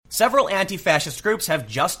Several anti-fascist groups have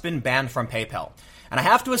just been banned from PayPal. And I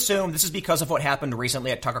have to assume this is because of what happened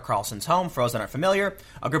recently at Tucker Carlson's home. For those that aren't familiar,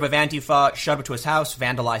 a group of Antifa showed up to his house,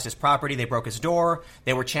 vandalized his property, they broke his door,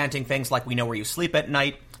 they were chanting things like, "We know where you sleep at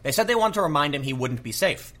night." They said they wanted to remind him he wouldn't be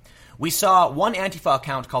safe. We saw one Antifa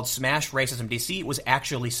account called Smash Racism DC was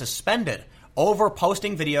actually suspended over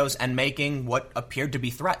posting videos and making what appeared to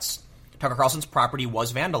be threats. Tucker Carlson's property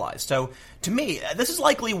was vandalized. So to me, this is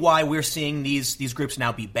likely why we're seeing these groups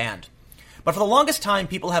now be banned. But for the longest time,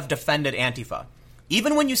 people have defended Antifa.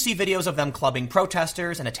 Even when you see videos of them clubbing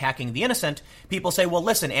protesters and attacking the innocent, people say, well,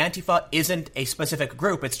 listen, Antifa isn't a specific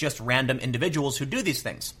group. It's just random individuals who do these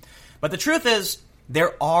things. But the truth is,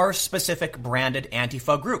 there are specific branded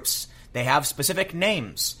Antifa groups. They have specific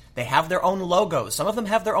names. They have their own logos. Some of them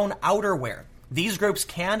have their own outerwear. These groups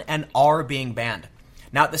can and are being banned.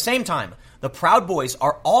 Now, at the same time, the Proud Boys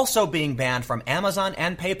are also being banned from Amazon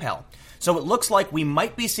and PayPal. So it looks like we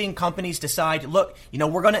might be seeing companies decide, look,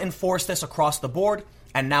 we're going to enforce this across the board,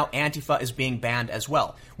 and now Antifa is being banned as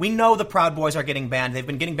well. We know the Proud Boys are getting banned. They've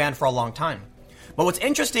been getting banned for a long time. But what's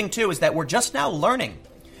interesting, too, is that we're just now learning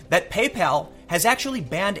that PayPal has actually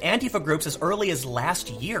banned Antifa groups as early as last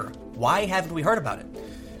year. Why haven't we heard about it?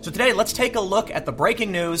 So today, let's take a look at the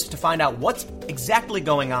breaking news to find out what's exactly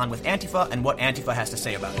going on with Antifa and what Antifa has to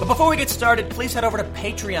say about it. But before we get started, please head over to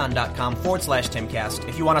patreon.com/TimCast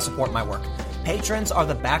if you want to support my work. Patrons are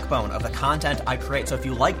the backbone of the content I create. So if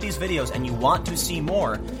you like these videos and you want to see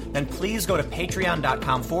more, then please go to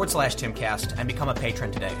patreon.com/TimCast and become a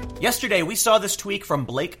patron today. Yesterday, we saw this tweet from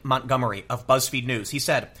Blake Montgomery of BuzzFeed News. He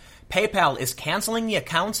said, PayPal is canceling the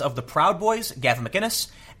accounts of the Proud Boys, Gavin McInnes,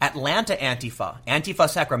 Atlanta Antifa, Antifa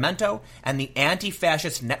Sacramento, and the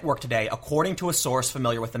Anti-Fascist Network today, according to a source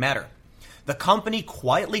familiar with the matter. The company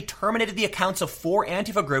quietly terminated the accounts of 4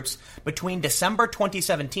 Antifa groups between December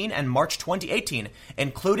 2017 and March 2018,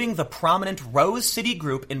 including the prominent Rose City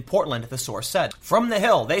group in Portland, the source said. From The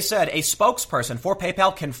Hill, they said a spokesperson for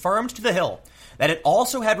PayPal confirmed to The Hill that it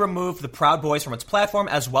also had removed the Proud Boys from its platform,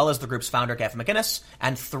 as well as the group's founder, Gavin McInnes,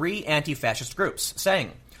 and 3 anti-fascist groups,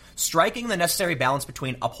 saying, striking the necessary balance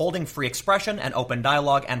between upholding free expression and open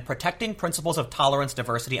dialogue and protecting principles of tolerance,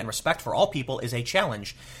 diversity, and respect for all people is a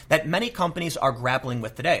challenge that many companies are grappling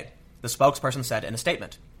with today, the spokesperson said in a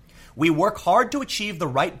statement. We work hard to achieve the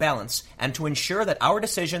right balance and to ensure that our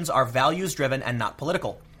decisions are values-driven and not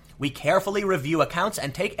political. We carefully review accounts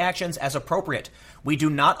and take actions as appropriate. We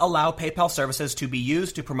do not allow PayPal services to be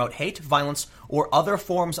used to promote hate, violence, or other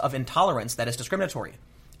forms of intolerance that is discriminatory.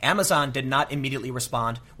 Amazon did not immediately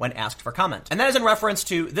respond when asked for comment. And that is in reference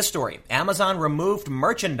to this story. Amazon removed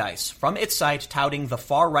merchandise from its site touting the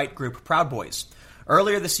far-right group Proud Boys.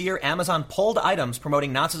 Earlier this year, Amazon pulled items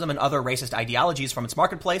promoting Nazism and other racist ideologies from its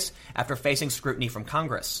marketplace after facing scrutiny from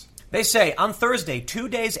Congress. They say on Thursday, 2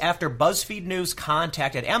 days after BuzzFeed News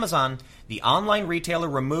contacted Amazon, the online retailer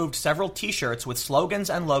removed several t-shirts with slogans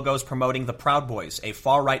and logos promoting the Proud Boys, a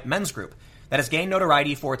far-right men's group that has gained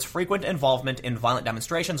notoriety for its frequent involvement in violent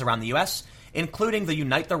demonstrations around the U.S., including the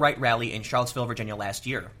Unite the Right rally in Charlottesville, Virginia last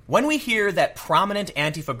year. When we hear that prominent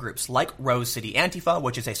Antifa groups like Rose City Antifa,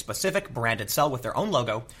 which is a specific branded cell with their own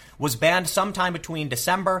logo, was banned sometime between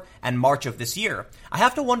December and March of this year, I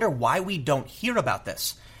have to wonder why we don't hear about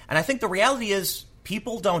this. And I think the reality is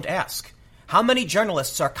people don't ask. How many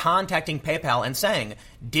journalists are contacting PayPal and saying,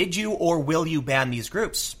 did you or will you ban these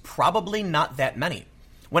groups? Probably not that many.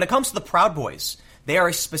 When it comes to the Proud Boys, they are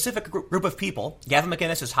a specific group of people. Gavin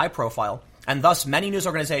McInnes is high profile, and thus many news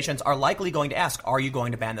organizations are likely going to ask, are you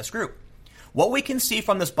going to ban this group? What we can see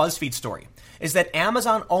from this BuzzFeed story is that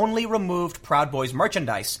Amazon only removed Proud Boys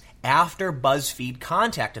merchandise after BuzzFeed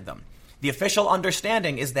contacted them. The official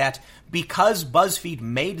understanding is that because BuzzFeed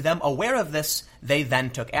made them aware of this, they then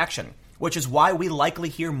took action, which is why we likely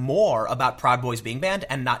hear more about Proud Boys being banned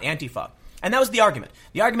and not Antifa. And that was the argument.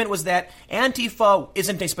 The argument was that Antifa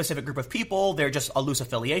isn't a specific group of people, they're just a loose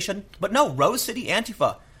affiliation. But no, Rose City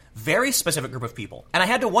Antifa, very specific group of people. And I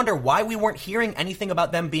had to wonder why we weren't hearing anything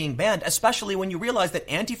about them being banned, especially when you realize that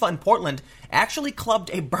Antifa in Portland actually clubbed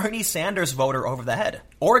a Bernie Sanders voter over the head.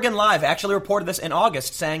 Oregon Live actually reported this in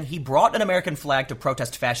August, saying he brought an American flag to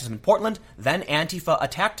protest fascism in Portland, then Antifa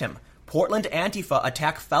attacked him. Portland Antifa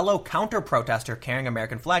attack fellow counter-protester carrying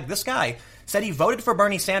American flag. This guy said he voted for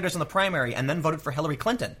Bernie Sanders in the primary and then voted for Hillary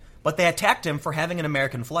Clinton, but they attacked him for having an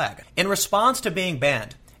American flag. In response to being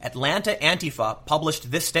banned, Atlanta Antifa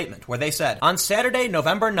published this statement where they said, on Saturday,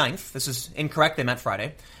 November 9th, this is incorrect, they meant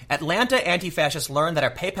Friday, Atlanta anti-fascists learned that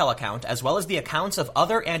our PayPal account, as well as the accounts of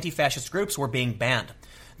other anti-fascist groups, were being banned.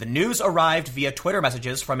 The news arrived via Twitter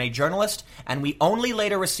messages from a journalist, and we only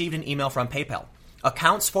later received an email from PayPal.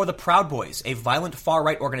 Accounts for the Proud Boys, a violent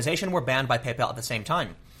far-right organization, were banned by PayPal at the same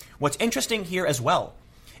time. What's interesting here as well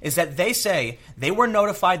is that they say they were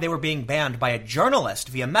notified they were being banned by a journalist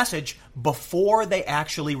via message before they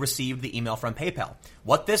actually received the email from PayPal.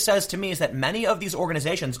 What this says to me is that many of these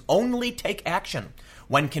organizations only take action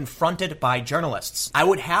when confronted by journalists. I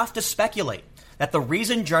would have to speculate that the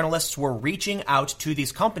reason journalists were reaching out to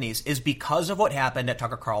these companies is because of what happened at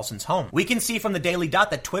Tucker Carlson's home. We can see from the Daily Dot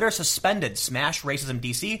that Twitter suspended Smash Racism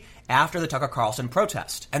DC after the Tucker Carlson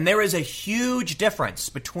protest. And there is a huge difference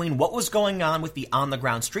between what was going on with the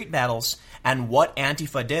on-the-ground street battles and what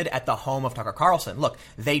Antifa did at the home of Tucker Carlson. Look,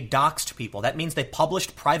 they doxed people. That means they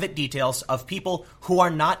published private details of people who are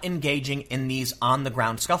not engaging in these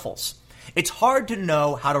on-the-ground scuffles. It's hard to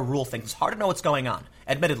know how to rule things. It's hard to know what's going on,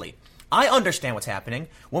 admittedly. I understand what's happening.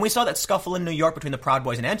 When we saw that scuffle in New York between the Proud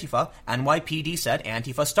Boys and Antifa, NYPD said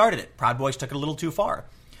Antifa started it. Proud Boys took it a little too far.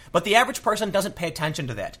 But the average person doesn't pay attention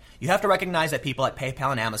to that. You have to recognize that people at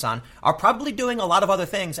PayPal and Amazon are probably doing a lot of other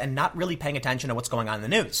things and not really paying attention to what's going on in the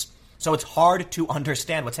news. So it's hard to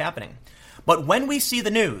understand what's happening. But when we see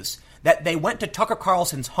the news that they went to Tucker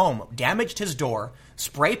Carlson's home, damaged his door,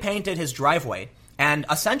 spray painted his driveway, and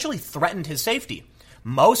essentially threatened his safety,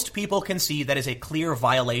 most people can see that is a clear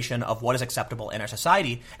violation of what is acceptable in our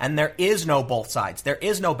society, and there is no both sides. There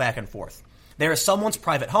is no back and forth. There is someone's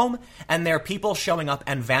private home, and there are people showing up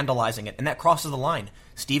and vandalizing it, and that crosses the line.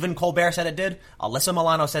 Stephen Colbert said it did. Alyssa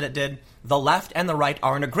Milano said it did. The left and the right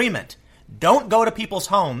are in agreement. Don't go to people's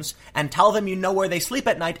homes and tell them you know where they sleep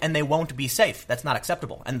at night and they won't be safe. That's not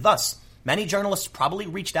acceptable. And thus, many journalists probably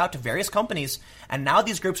reached out to various companies, and now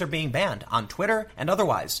these groups are being banned on Twitter and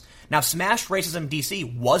otherwise. Now, Smash Racism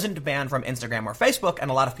DC wasn't banned from Instagram or Facebook, and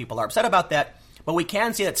a lot of people are upset about that, but we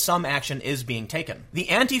can see that some action is being taken. The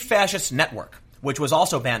Anti-Fascist Network, which was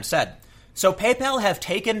also banned, said, "So PayPal have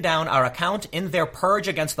taken down our account in their purge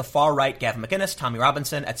against the far-right, Gavin McInnes, Tommy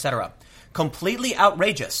Robinson, etc. Completely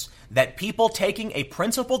outrageous that people taking a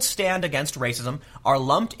principled stand against racism are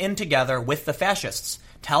lumped in together with the fascists.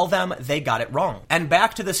 Tell them they got it wrong." And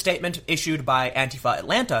back to the statement issued by Antifa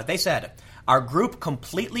Atlanta, they said, "Our group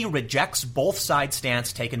completely rejects both sides'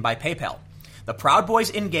 stance taken by PayPal. The Proud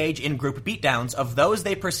Boys engage in group beatdowns of those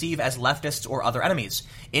they perceive as leftists or other enemies.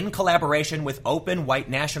 In collaboration with open white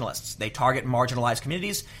nationalists, they target marginalized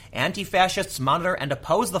communities. Anti-fascists monitor and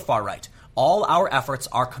oppose the far right. All our efforts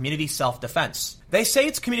are community self-defense." They say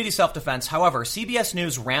it's community self-defense. However, CBS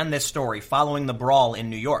News ran this story following the brawl in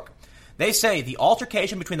New York. They say the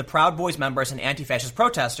altercation between the Proud Boys members and anti-fascist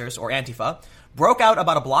protesters, or Antifa, broke out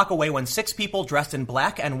about a block away when 6 people dressed in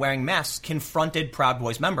black and wearing masks confronted Proud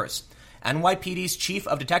Boys members. NYPD's chief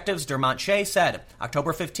of detectives, Dermont Shea, said,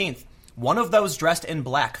 October 15th, one of those dressed in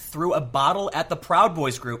black threw a bottle at the Proud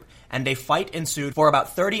Boys group, and a fight ensued for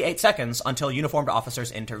about 38 seconds until uniformed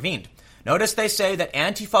officers intervened. Notice they say that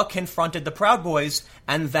Antifa confronted the Proud Boys,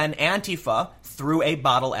 and then Antifa threw a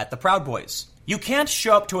bottle at the Proud Boys. You can't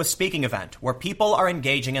show up to a speaking event where people are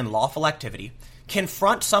engaging in lawful activity,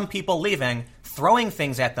 confront some people leaving, throwing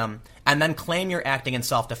things at them, and then claim you're acting in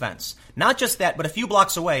self-defense. Not just that, but a few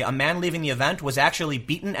blocks away, a man leaving the event was actually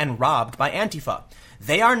beaten and robbed by Antifa.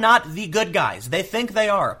 They are not the good guys. They think they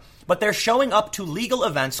are. But they're showing up to legal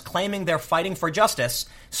events claiming they're fighting for justice,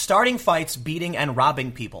 starting fights, beating, and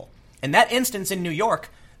robbing people. In that instance in New York,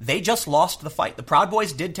 they just lost the fight. The Proud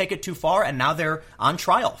Boys did take it too far, and now they're on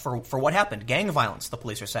trial for what happened. Gang violence, the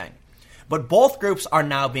police are saying. But both groups are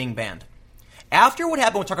now being banned. After what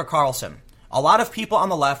happened with Tucker Carlson, a lot of people on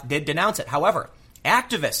the left did denounce it. However,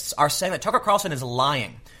 activists are saying that Tucker Carlson is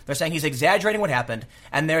lying. They're saying he's exaggerating what happened,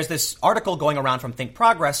 and there's this article going around from Think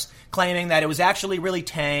Progress claiming that it was actually really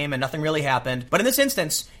tame and nothing really happened. But in this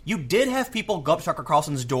instance, you did have people go up to Tucker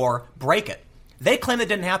Carlson's door, break it. They claim it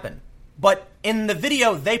didn't happen. But in the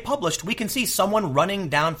video they published, we can see someone running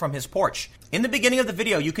down from his porch. In the beginning of the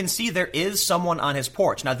video, you can see there is someone on his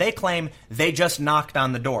porch. Now, they claim they just knocked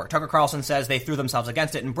on the door. Tucker Carlson says they threw themselves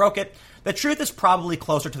against it and broke it. The truth is probably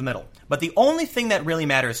closer to the middle. But the only thing that really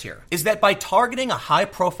matters here is that by targeting a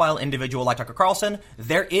high-profile individual like Tucker Carlson,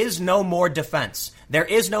 there is no more defense. There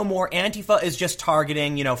is no more Antifa is just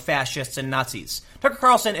targeting, fascists and Nazis. Tucker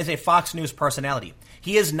Carlson is a Fox News personality.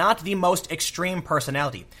 He is not the most extreme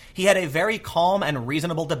personality. He had a very calm and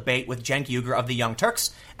reasonable debate with Cenk Uygur of the Young Turks,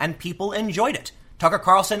 and people enjoyed it. Tucker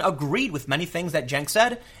Carlson agreed with many things that Cenk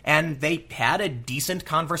said, and they had a decent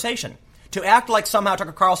conversation. To act like somehow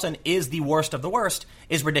Tucker Carlson is the worst of the worst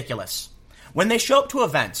is ridiculous. When they show up to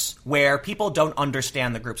events where people don't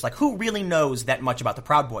understand the groups, like who really knows that much about the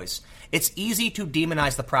Proud Boys, it's easy to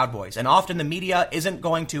demonize the Proud Boys, and often the media isn't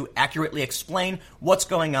going to accurately explain what's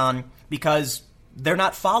going on because They're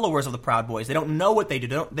not followers of the Proud Boys. They don't know what they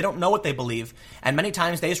do. They don't know what they believe. And many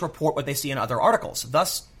times they just report what they see in other articles.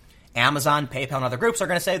 Thus, Amazon, PayPal, and other groups are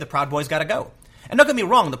going to say the Proud Boys got to go. And don't get me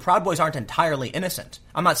wrong, the Proud Boys aren't entirely innocent.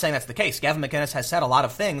 I'm not saying that's the case. Gavin McInnes has said a lot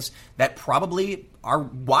of things that probably are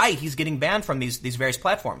why he's getting banned from these various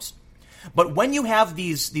platforms. But when you have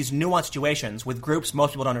these nuanced situations with groups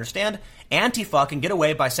most people don't understand, Antifa can get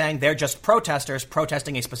away by saying they're just protesters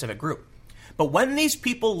protesting a specific group. But when these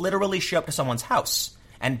people literally show up to someone's house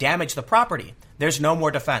and damage the property, there's no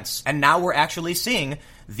more defense. And now we're actually seeing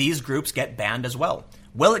these groups get banned as well.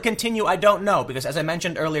 Will it continue? I don't know, because as I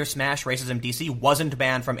mentioned earlier, Smash Racism DC wasn't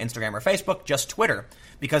banned from Instagram or Facebook, just Twitter,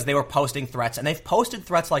 because they were posting threats, and they've posted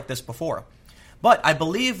threats like this before. But I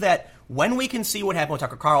believe that when we can see what happened with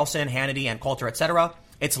Tucker Carlson, Hannity, and Coulter, etc.,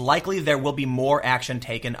 it's likely there will be more action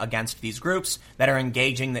taken against these groups that are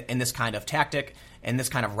engaging in this kind of tactic and this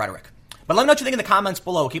kind of rhetoric. But let me know what you think in the comments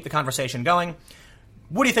below. Keep the conversation going.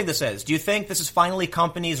 What do you think this is? Do you think this is finally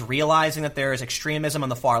companies realizing that there is extremism on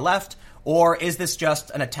the far left? Or is this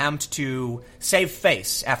just an attempt to save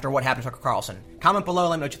face after what happened to Tucker Carlson? Comment below,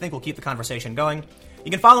 let me know what you think. We'll keep the conversation going.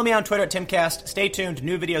 You can follow me on Twitter at Timcast. Stay tuned,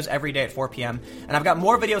 new videos every day at 4 p.m. And I've got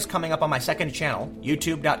more videos coming up on my second channel,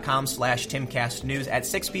 youtube.com/TimCastNews at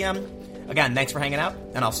 6 p.m. Again, thanks for hanging out,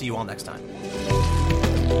 and I'll see you all next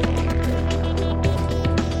time.